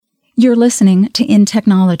You're listening to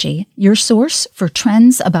InTechnology, your source for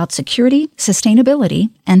trends about security, sustainability,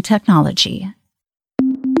 and technology.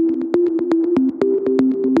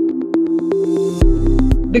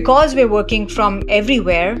 Because we're working from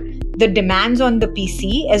everywhere, the demands on the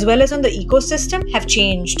PC as well as on the ecosystem have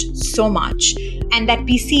changed so much. And that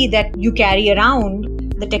PC that you carry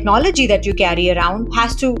around, the technology that you carry around,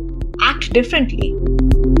 has to act differently.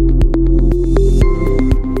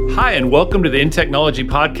 Hi, and welcome to the InTechnology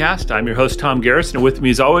podcast. I'm your host, Tom Garrison, and with me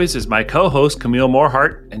as always is my co-host, Camille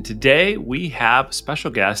Morehart. And today we have a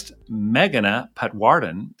special guest, Meghana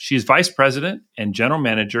Patwardhan. She's Vice President and General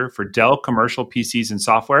Manager for Dell Commercial PCs and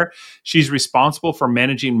Software. She's responsible for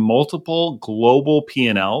managing multiple global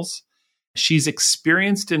P&Ls. She's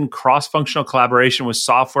experienced in cross-functional collaboration with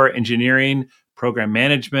software engineering, program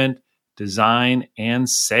management, design, and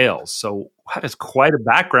sales. So that is quite a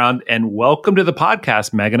background, and welcome to the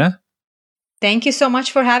podcast, Meghana. Thank you so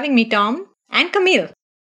much for having me, Tom and Camille.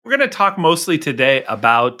 We're going to talk mostly today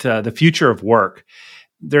about the future of work.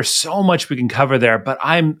 There's so much we can cover there, but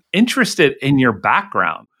I'm interested in your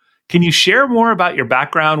background. Can you share more about your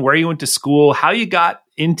background, where you went to school, how you got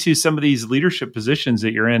into some of these leadership positions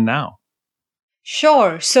that you're in now?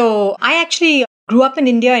 Sure. So I actually grew up in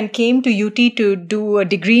India and came to UT to do a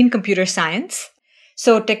degree in computer science.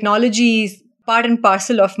 So technology is part and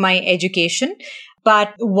parcel of my education.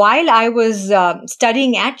 But while I was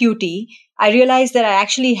studying at UT, I realized that I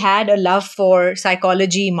actually had a love for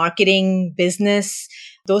psychology, marketing, business,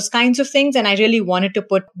 those kinds of things. And I really wanted to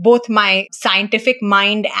put both my scientific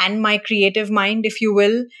mind and my creative mind, if you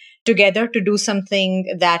will, together to do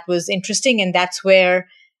something that was interesting. And that's where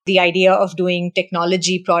the idea of doing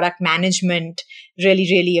technology product management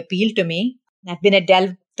really appealed to me. I've been at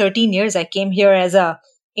Dell 13 years. I came here as an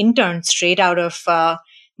intern straight out of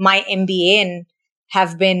my MBA and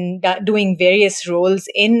have been doing various roles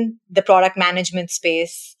in the product management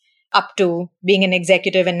space up to being an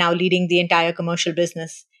executive and now leading the entire commercial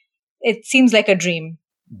business. It seems like a dream.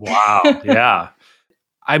 Wow. Yeah.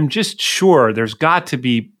 I'm just sure there's got to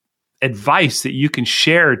be advice that you can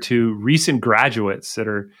share to recent graduates that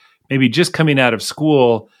are maybe just coming out of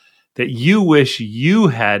school that you wish you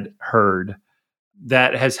had heard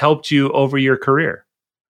that has helped you over your career.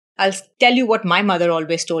 I'll tell you what my mother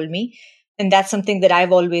always told me, and that's something that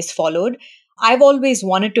I've always followed. I've always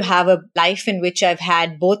wanted to have a life in which I've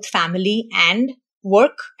had both family and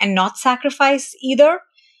work and not sacrifice either.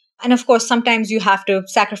 And of course, sometimes you have to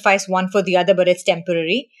sacrifice one for the other, but it's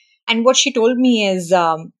temporary. And what she told me is,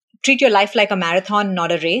 treat your life like a marathon,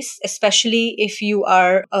 not a race, especially if you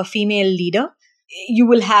are a female leader. You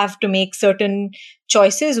will have to make certain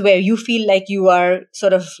choices where you feel like you are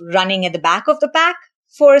sort of running at the back of the pack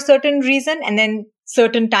for a certain reason. And then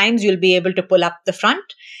certain times you'll be able to pull up the front.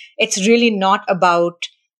 It's really not about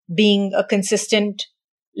being a consistent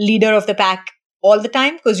leader of the pack all the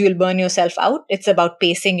time because you'll burn yourself out. It's about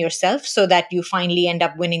pacing yourself so that you finally end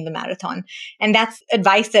up winning the marathon. And that's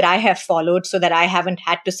advice that I have followed so that I haven't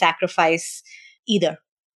had to sacrifice either.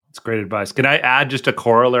 That's great advice. Can I add just a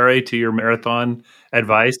corollary to your marathon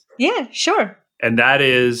advice? Yeah, sure. And that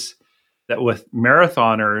is that with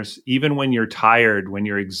marathoners, even when you're tired, when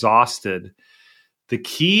you're exhausted, the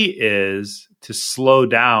key is to slow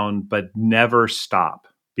down, but never stop.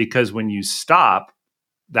 Because when you stop,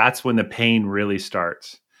 that's when the pain really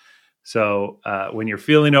starts. So when you're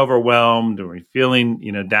feeling overwhelmed or you're feeling,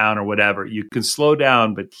 down or whatever, you can slow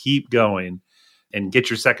down, but keep going and get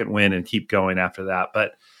your second win and keep going after that.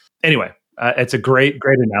 But anyway, it's a great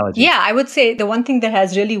analogy. Yeah, I would say the one thing that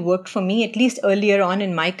has really worked for me, at least earlier on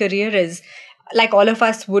in my career, is like all of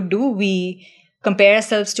us would do, we compare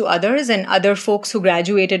ourselves to others and other folks who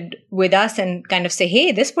graduated with us and kind of say,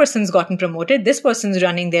 hey, this person's gotten promoted. This person's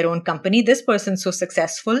running their own company. This person's so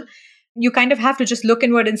successful. You kind of have to just look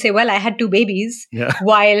inward and say, well, I had 2 babies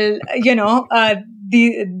while,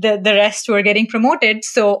 the rest were getting promoted.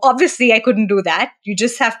 So obviously I couldn't do that. You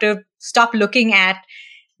just have to stop looking at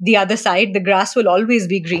the other side. The grass will always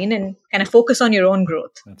be green and kind of focus on your own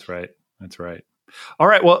growth. That's right. All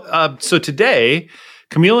right. Well, so today,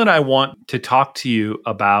 Camille and I want to talk to you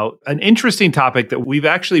about an interesting topic that we've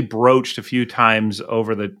actually broached a few times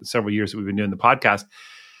over the several years that we've been doing the podcast,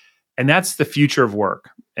 and that's the future of work.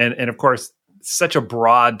 And of course, such a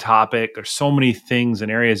broad topic. There's so many things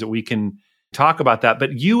and areas that we can talk about that.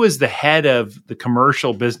 But you as the head of the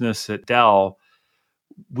commercial business at Dell,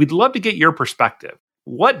 we'd love to get your perspective.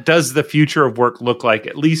 What does the future of work look like,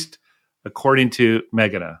 at least according to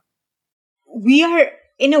Meghana? We are,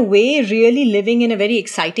 in a way, really living in a very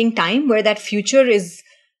exciting time where that future is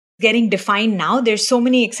getting defined now. There's so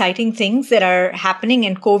many exciting things that are happening,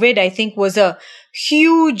 and COVID, I think, was a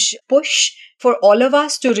huge push for all of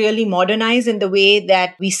us to really modernize in the way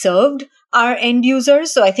that we served our end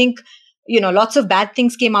users. So I think, lots of bad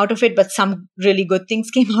things came out of it, but some really good things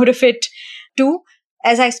came out of it too.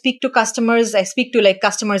 As I speak to customers, I speak to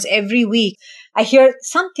customers every week. I hear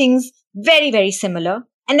some things very, very similar.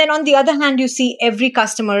 And then on the other hand, you see every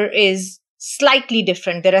customer is slightly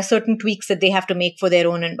different. There are certain tweaks that they have to make for their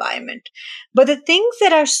own environment. But the things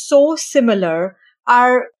that are so similar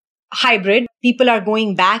are hybrid. People are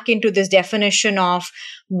going back into this definition of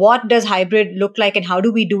what does hybrid look like and how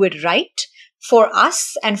do we do it right for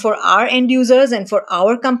us and for our end users and for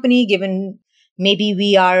our company, given maybe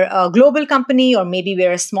we are a global company or maybe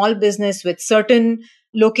we're a small business with certain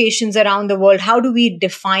locations around the world. How do we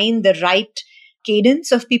define the right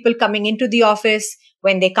cadence of people coming into the office?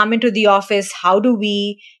 When they come into the office, how do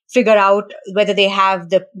we figure out whether they have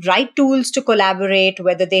the right tools to collaborate,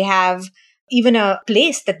 whether they have even a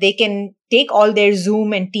place that they can take all their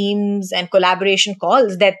Zoom and Teams and collaboration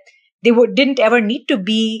calls that they didn't ever need to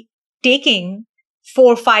be taking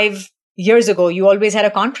 4 or 5 years ago. You always had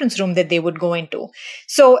a conference room that they would go into.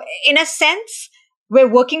 So in a sense,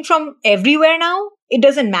 we're working from everywhere now. It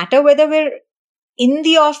doesn't matter whether we're in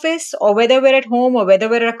the office or whether we're at home or whether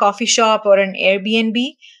we're at a coffee shop or an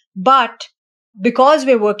Airbnb. But because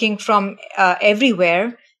we're working from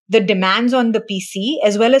everywhere, the demands on the PC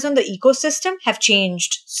as well as on the ecosystem have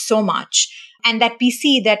changed so much. And that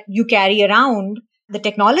PC that you carry around, the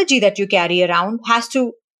technology that you carry around has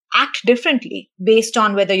to act differently based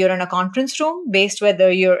on whether you're in a conference room, based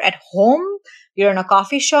whether you're at home, you're in a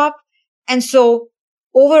coffee shop. And so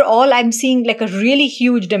overall, I'm seeing a really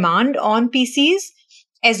huge demand on PCs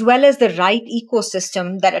as well as the right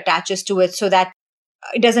ecosystem that attaches to it so that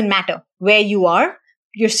it doesn't matter where you are,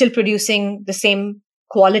 you're still producing the same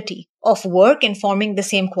quality of work and forming the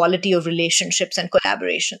same quality of relationships and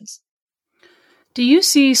collaborations. Do you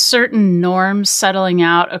see certain norms settling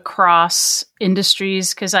out across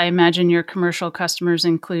industries? Because I imagine your commercial customers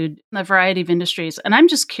include a variety of industries. And I'm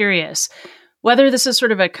just curious whether this is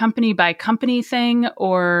sort of a company by company thing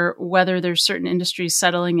or whether there's certain industries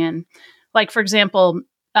settling in. Like, for example,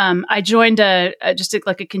 I joined a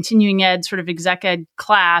continuing ed sort of exec ed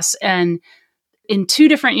class and in 2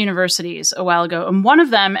 different universities a while ago. And one of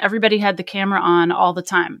them, everybody had the camera on all the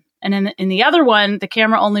time. And in the other one, the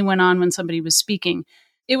camera only went on when somebody was speaking.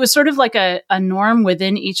 It was sort of like a norm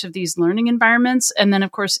within each of these learning environments. And then,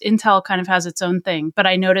 of course, Intel kind of has its own thing. But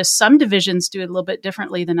I noticed some divisions do it a little bit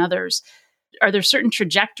differently than others. Are there certain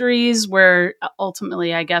trajectories where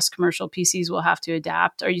ultimately, I guess, commercial PCs will have to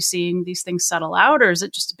adapt? Are you seeing these things settle out, or is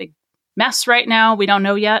it just a big mess right now? We don't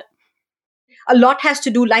know yet. A lot has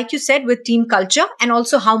to do, like you said, with team culture and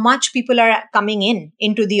also how much people are coming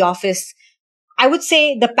into the office. I would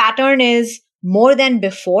say the pattern is more than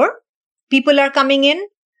before. People are coming in,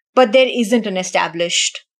 but there isn't an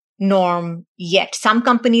established norm yet. Some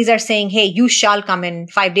companies are saying, hey, you shall come in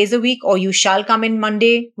 5 days a week or you shall come in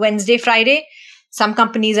Monday, Wednesday, Friday. Some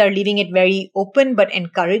companies are leaving it very open, but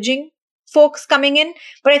encouraging folks coming in.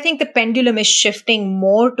 But I think the pendulum is shifting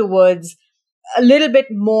more towards a little bit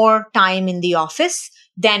more time in the office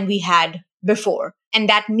than we had before. And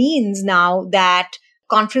that means now that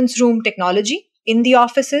conference room technology in the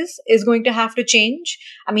offices is going to have to change.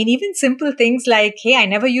 I mean, even simple things like, hey, I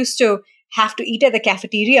never used to have to eat at the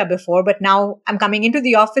cafeteria before, but now I'm coming into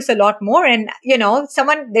the office a lot more. And,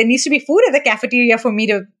 there needs to be food at the cafeteria for me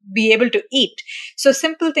to be able to eat. So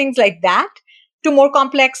simple things like that to more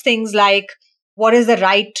complex things like what is the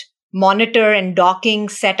right monitor and docking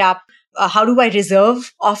setup? How do I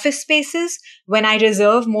reserve office spaces? When I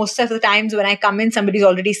reserve, most of the times when I come in, somebody's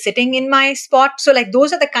already sitting in my spot. So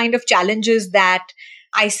those are the kind of challenges that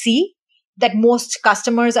I see that most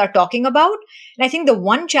customers are talking about. And I think the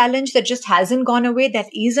one challenge that just hasn't gone away, that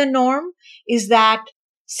is a norm, is that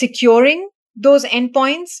securing those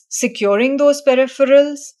endpoints, securing those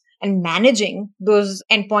peripherals, and managing those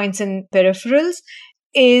endpoints and peripherals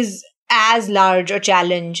is as large a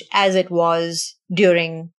challenge as it was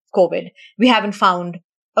during COVID. We haven't found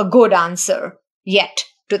a good answer yet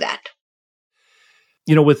to that.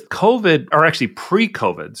 With COVID, or actually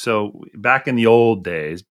pre-COVID, so back in the old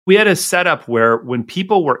days, we had a setup where when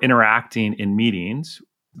people were interacting in meetings,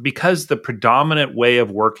 because the predominant way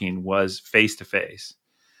of working was face-to-face,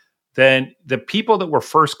 then the people that were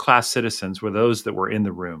first-class citizens were those that were in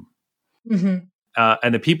the room. Mm-hmm.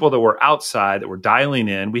 And the people that were outside, that were dialing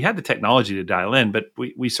in, we had the technology to dial in, but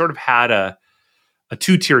we sort of had a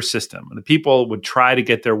 2-tier system. The people would try to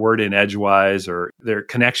get their word in edgewise, or their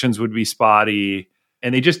connections would be spotty,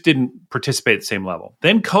 and they just didn't participate at the same level.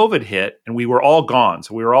 Then COVID hit, and we were all gone.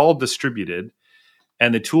 So we were all distributed,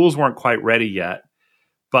 and the tools weren't quite ready yet.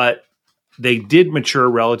 but they did mature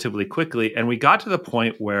relatively quickly. And we got to the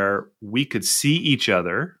point where we could see each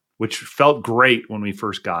other, which felt great when we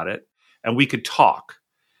first got it. And we could talk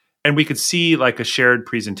and we could see like a shared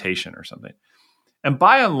presentation or something. And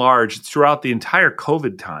by and large, throughout the entire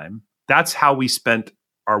COVID time, that's how we spent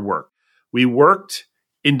our work. We worked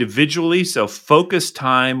individually. So focus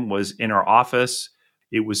time was in our office.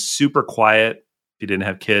 It was super quiet. If you didn't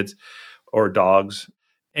have kids or dogs.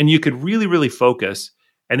 And you could really, really focus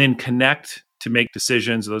and then connect to make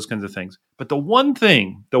decisions, those kinds of things. But the one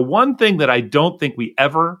thing that I don't think we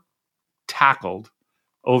ever tackled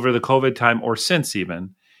over the COVID time or since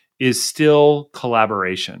even is still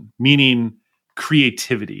collaboration, meaning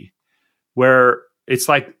creativity, where it's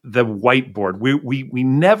like the whiteboard. We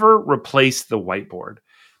never replace the whiteboard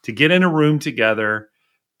to get in a room together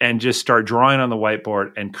and just start drawing on the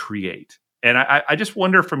whiteboard and create. And I just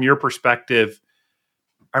wonder from your perspective,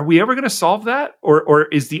 are we ever going to solve that? Or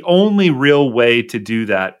is the only real way to do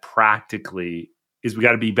that practically is we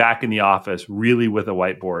got to be back in the office really with a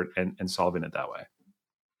whiteboard and solving it that way?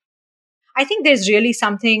 I think there's really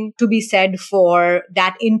something to be said for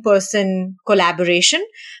that in-person collaboration.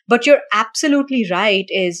 But you're absolutely right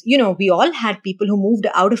is, we all had people who moved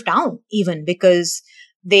out of town even because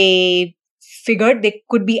they figured they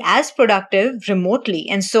could be as productive remotely.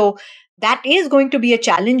 And so that is going to be a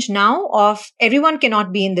challenge now of everyone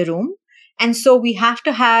cannot be in the room. And so we have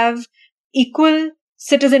to have equal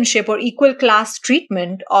citizenship or equal class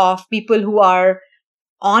treatment of people who are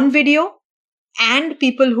on video and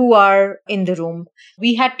people who are in the room.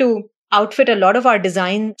 We had to outfit a lot of our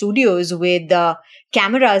design studios with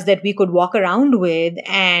cameras that we could walk around with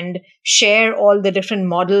and share all the different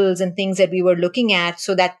models and things that we were looking at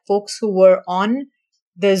so that folks who were on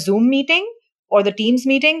the Zoom meeting or the Teams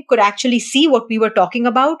meeting could actually see what we were talking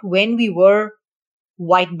about when we were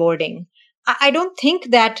whiteboarding. I don't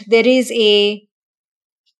think that there is a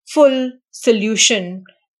full solution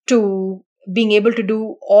to being able to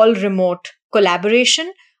do all remote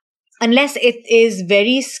collaboration unless it is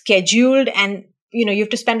very scheduled and you have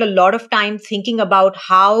to spend a lot of time thinking about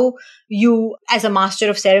how you as a master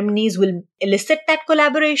of ceremonies will elicit that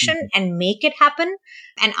collaboration and make it happen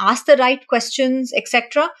and ask the right questions,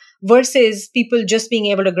 etc., versus people just being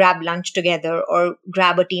able to grab lunch together or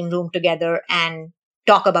grab a team room together and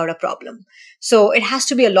talk about a problem. So it has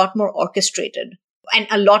to be a lot more orchestrated and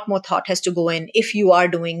a lot more thought has to go in if you are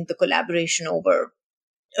doing the collaboration over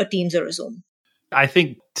a Teams or a Zoom. I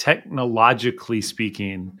think technologically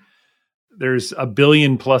speaking, there's $1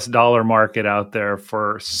 billion+ market out there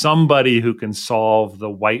for somebody who can solve the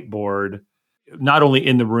whiteboard, not only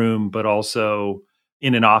in the room, but also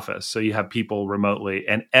in an office. So you have people remotely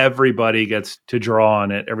and everybody gets to draw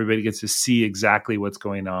on it. Everybody gets to see exactly what's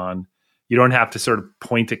going on. You don't have to sort of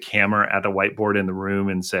point a camera at a whiteboard in the room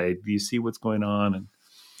and say, do you see what's going on? And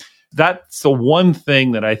that's the one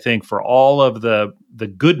thing that I think for all of the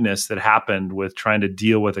goodness that happened with trying to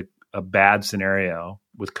deal with a bad scenario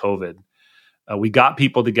with COVID, we got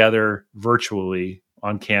people together virtually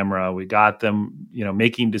on camera. We got them,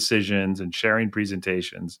 making decisions and sharing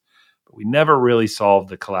presentations, but we never really solved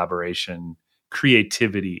the collaboration,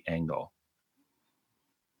 creativity angle.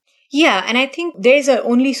 Yeah, and I think there's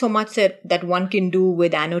only so much that one can do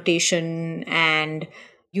with annotation and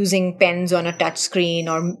using pens on a touch screen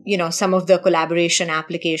or, some of the collaboration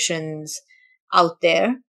applications out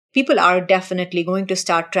there. People are definitely going to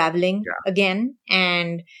start traveling again,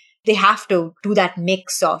 and they have to do that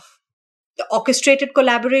mix of the orchestrated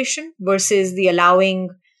collaboration versus the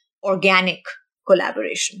allowing organic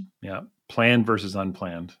collaboration. Yeah. Planned versus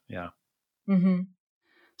unplanned. Yeah. Mm-hmm.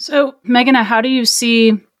 So, Meghana, how do you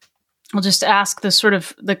see, I'll just ask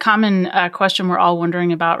the common question we're all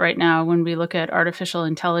wondering about right now when we look at artificial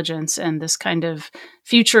intelligence and this kind of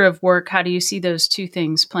future of work. How do you see those two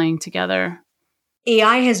things playing together?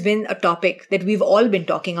 AI has been a topic that we've all been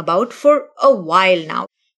talking about for a while now,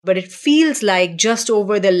 but it feels like just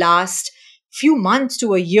over the last few months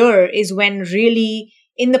to a year is when really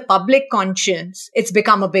in the public conscience, it's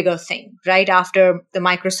become a bigger thing, right? After the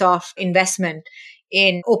Microsoft investment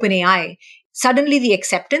in OpenAI, suddenly the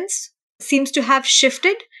acceptance seems to have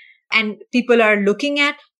shifted and people are looking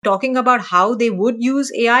at talking about how they would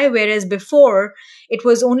use AI, whereas before it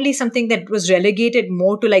was only something that was relegated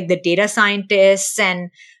more to like the data scientists and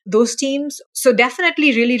those teams. So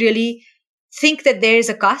definitely really, really think that there is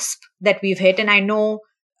a cusp that we've hit. And I know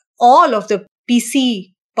all of the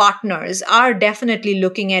PC partners are definitely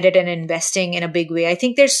looking at it and investing in a big way. I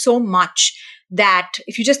think there's so much that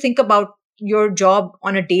if you just think about your job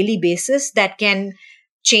on a daily basis that can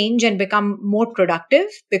change and become more productive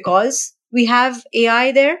because we have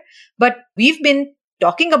AI there. But we've been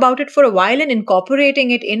talking about it for a while and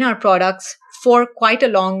incorporating it in our products for quite a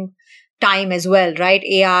long time as well, right?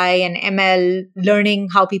 AI and ML, learning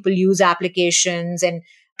how people use applications and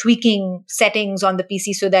tweaking settings on the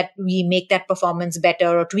PC so that we make that performance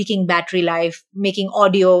better, or tweaking battery life, making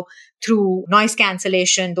audio through noise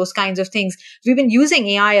cancellation, those kinds of things. We've been using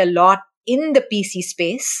AI a lot in the PC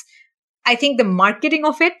space. I think the marketing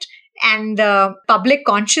of it and the public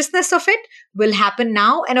consciousness of it will happen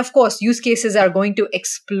now. And of course, use cases are going to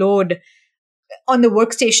explode on the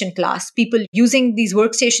workstation class. People using these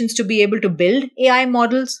workstations to be able to build AI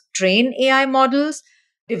models, train AI models,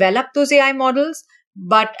 develop those AI models.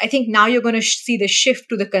 But I think now you're going to see the shift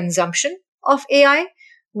to the consumption of AI,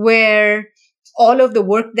 where all of the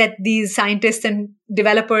work that these scientists and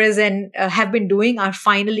developers and have been doing are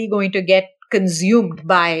finally going to get consumed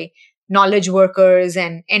by knowledge workers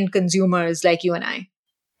and end consumers like you and I.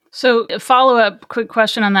 So a follow-up quick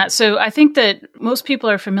question on that. So I think that most people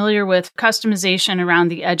are familiar with customization around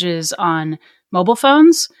the edges on mobile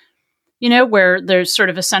phones, where there's sort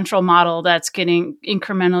of a central model that's getting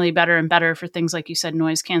incrementally better and better for things like you said,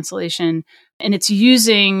 noise cancellation. And it's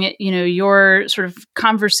using, your sort of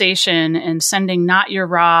conversation and sending not your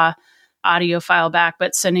raw audio file back,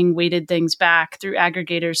 but sending weighted things back through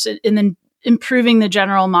aggregators, and then improving the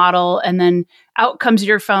general model, and then out comes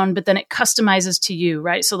your phone, but then it customizes to you,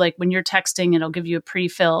 right? So like when you're texting, it'll give you a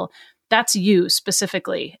pre-fill. That's you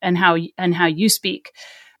specifically and how you speak.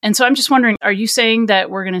 And so I'm just wondering, are you saying that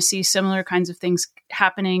we're going to see similar kinds of things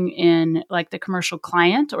happening in like the commercial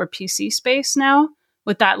client or PC space now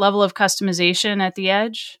with that level of customization at the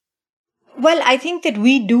edge? Well, I think that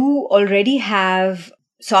we do already have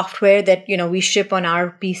software that, we ship on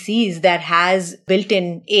our PCs that has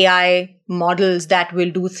built-in AI models that will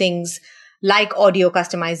do things like audio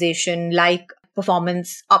customization, like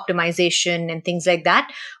performance optimization and things like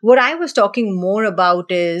that. What I was talking more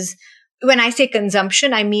about is, when I say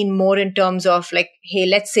consumption, I mean more in terms of like, hey,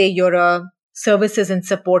 let's say you're a services and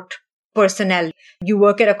support personnel. You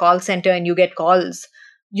work at a call center and you get calls.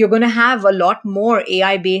 You're going to have a lot more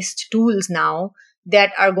AI-based tools now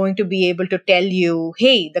that are going to be able to tell you,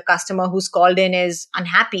 hey, the customer who's called in is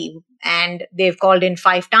unhappy and they've called in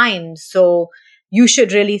 5 times. So you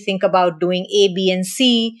should really think about doing A, B, and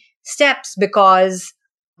C steps, because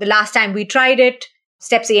the last time we tried it,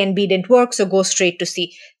 steps A and B didn't work, so go straight to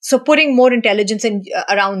C. So putting more intelligence in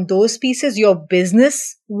around those pieces, your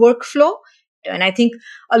business workflow. And I think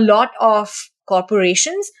a lot of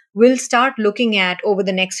corporations will start looking at, over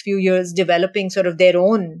the next few years, developing sort of their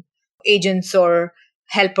own agents or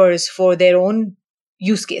helpers for their own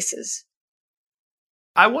use cases.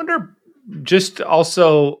 I wonder, just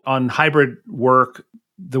also on hybrid work,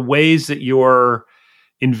 the ways that you're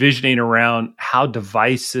envisioning around how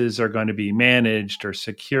devices are going to be managed or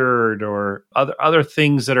secured, or other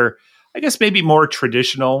things that are, I guess, maybe more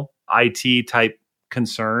traditional IT type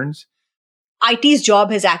concerns. IT's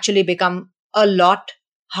job has actually become a lot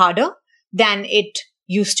harder than it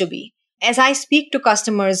used to be. As I speak to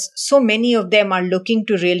customers, so many of them are looking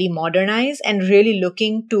to really modernize and really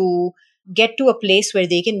looking to get to a place where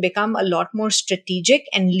they can become a lot more strategic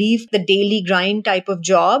and leave the daily grind type of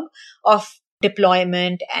job of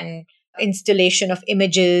deployment and installation of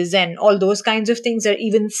images and all those kinds of things, or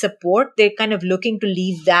even support. They're kind of looking to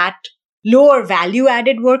leave that lower value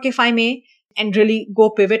added work, if I may, and really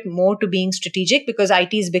go pivot more to being strategic, because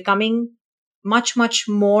IT is becoming much, much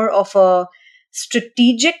more of a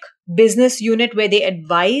strategic business unit where they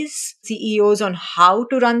advise CEOs on how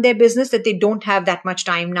to run their business, that they don't have that much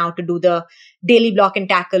time now to do the daily block and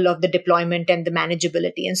tackle of the deployment and the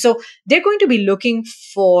manageability. And so they're going to be looking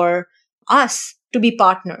for us to be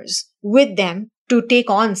partners with them to take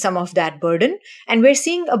on some of that burden. And we're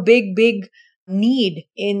seeing a big need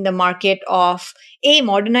in the market of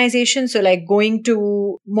modernization. So like going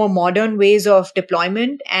to more modern ways of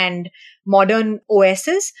deployment and modern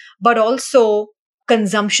OSs, but also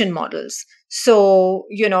consumption models. So,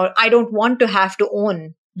 I don't want to have to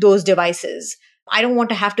own those devices. I don't want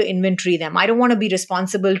to have to inventory them. I don't want to be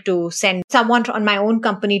responsible to send someone on my own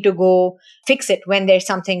company to go fix it when there's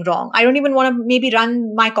something wrong. I don't even want to maybe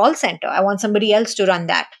run my call center. I want somebody else to run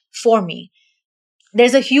that for me.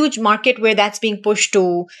 There's a huge market where that's being pushed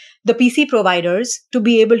to the PC providers to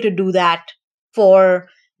be able to do that for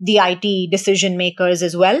the IT decision makers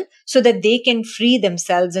as well, so that they can free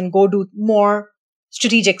themselves and go do more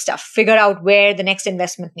strategic stuff, figure out where the next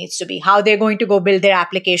investment needs to be, how they're going to go build their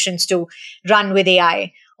applications to run with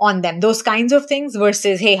AI on them, those kinds of things,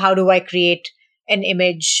 versus, hey, how do I create an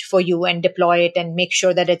image for you and deploy it and make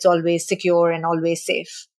sure that it's always secure and always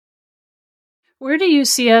safe? Where do you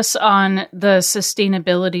see us on the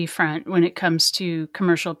sustainability front when it comes to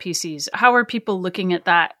commercial PCs? How are people looking at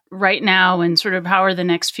that right now, and sort of how are the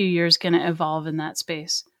next few years going to evolve in that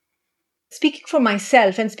space? Speaking for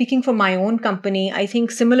myself and speaking for my own company, I think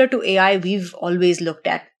similar to AI, we've always looked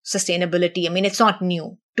at sustainability. I mean, it's not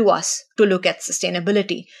new to us to look at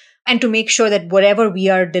sustainability and to make sure that whatever we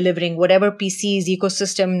are delivering, whatever PCs,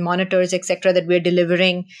 ecosystem, monitors, etc., that we're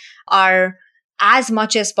delivering are as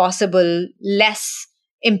much as possible less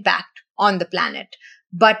impact on the planet.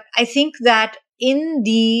 But I think that in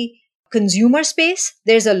the consumer space,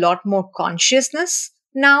 there's a lot more consciousness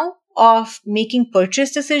now of making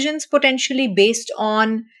purchase decisions potentially based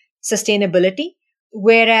on sustainability.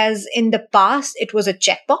 Whereas in the past, it was a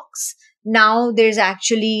checkbox. Now there's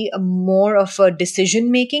actually more of a decision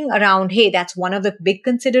making around, hey, that's one of the big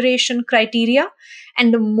consideration criteria.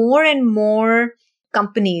 And the more and more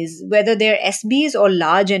companies, whether they're SBs or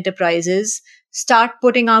large enterprises, start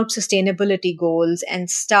putting out sustainability goals and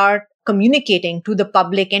start communicating to the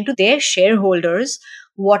public and to their shareholders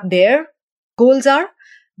what their goals are,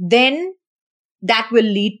 then that will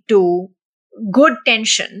lead to good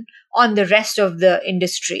tension on the rest of the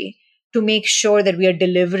industry to make sure that we are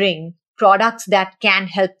delivering products that can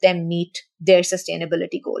help them meet their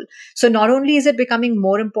sustainability goal. So not only is it becoming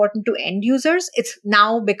more important to end users, it's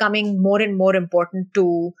now becoming more and more important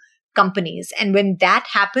to companies. And when that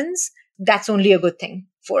happens, that's only a good thing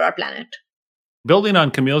for our planet. Building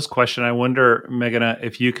on Camille's question, I wonder, Meghana,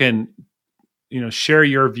 if you can, share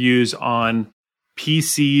your views on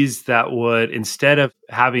PCs that would, instead of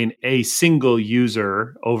having a single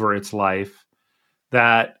user over its life,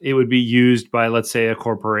 that it would be used by, let's say, a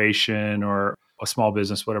corporation or a small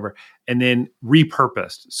business, whatever, and then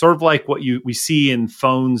repurposed, sort of like what we see in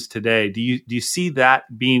phones today. Do you see that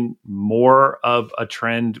being more of a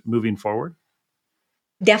trend moving forward?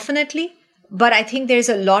 Definitely. But I think there's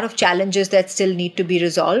a lot of challenges that still need to be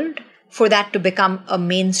resolved for that to become a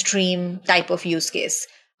mainstream type of use case.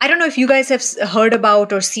 I don't know if you guys have heard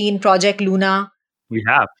about or seen Project Luna. We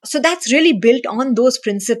have. So that's really built on those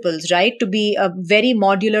principles, right? To be a very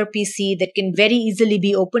modular PC that can very easily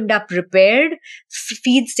be opened up, repaired,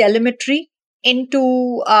 feeds telemetry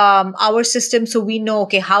into our system. So we know,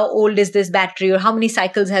 okay, how old is this battery, or how many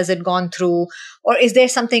cycles has it gone through? Or is there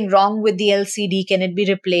something wrong with the LCD? Can it be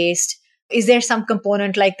replaced? Is there some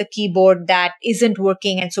component like the keyboard that isn't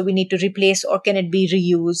working and so we need to replace, or can it be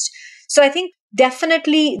reused? So I think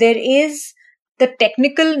definitely there is the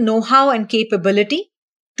technical know-how and capability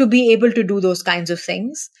to be able to do those kinds of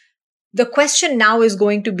things. The question now is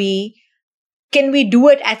going to be, can we do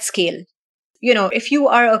it at scale? If you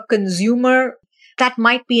are a consumer, that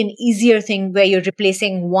might be an easier thing where you're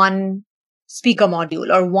replacing one speaker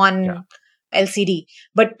module or one LCD.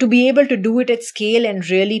 But to be able to do it at scale and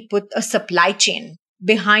really put a supply chain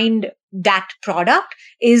behind that product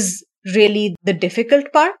is really the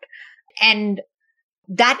difficult part. And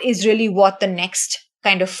that is really what the next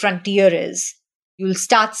kind of frontier is. You'll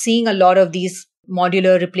start seeing a lot of these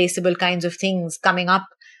modular, replaceable kinds of things coming up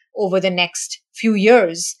over the next few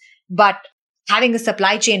years, but having a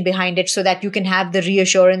supply chain behind it so that you can have the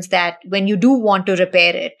reassurance that when you do want to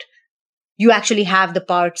repair it, you actually have the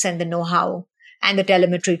parts and the know-how and the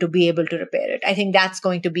telemetry to be able to repair it. I think that's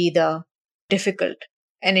going to be the difficult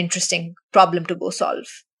and interesting problem to go solve.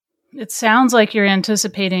 It sounds like you're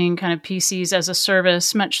anticipating kind of PCs as a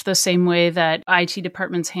service, much the same way that IT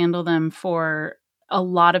departments handle them for a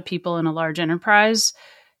lot of people in a large enterprise.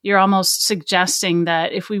 You're almost suggesting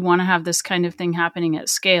that if we want to have this kind of thing happening at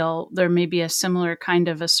scale, there may be a similar kind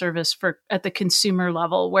of a service for at the consumer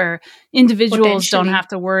level where individuals don't have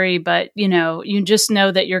to worry, but you just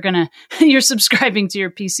know that you're subscribing to your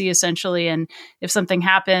PC essentially. And if something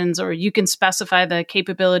happens, or you can specify the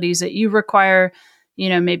capabilities that you require,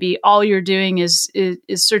 maybe all you're doing is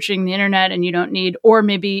searching the internet and you don't need, or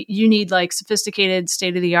maybe you need like sophisticated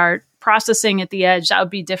state-of-the-art processing at the edge. That would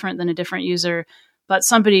be different than a different user. But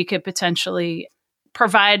somebody could potentially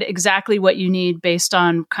provide exactly what you need based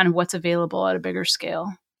on kind of what's available at a bigger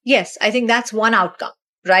scale. Yes, I think that's one outcome,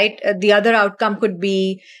 right? The other outcome could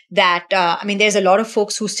be that, there's a lot of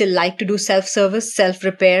folks who still like to do self-service,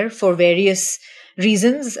 self-repair for various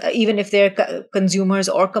reasons, even if they're consumers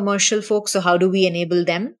or commercial folks. So how do we enable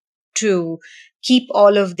them to keep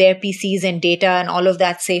all of their PCs and data and all of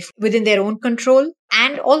that safe within their own control?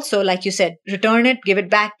 And also, like you said, return it, give it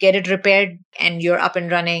back, get it repaired, and you're up and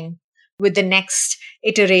running with the next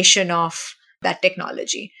iteration of that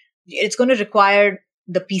technology. It's going to require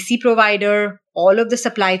the PC provider, all of the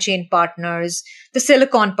supply chain partners, the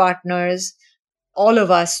silicon partners, all of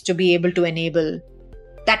us to be able to enable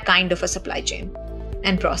that kind of a supply chain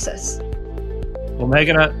and process. Well,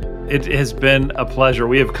 Meghana, it has been a pleasure.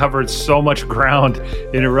 We have covered so much ground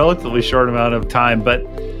in a relatively short amount of time, but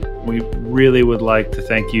we really would like to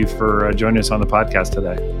thank you for joining us on the podcast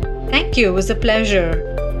today. Thank you. It was a pleasure.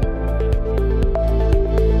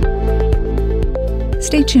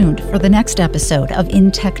 Stay tuned for the next episode of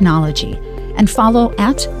InTechnology and follow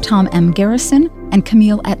at Tom M. Garrison and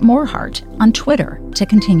Camille at Morehart on Twitter to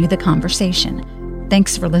continue the conversation.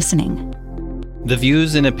 Thanks for listening. The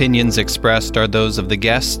views and opinions expressed are those of the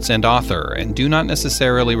guests and author and do not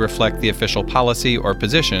necessarily reflect the official policy or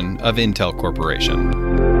position of Intel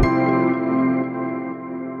Corporation.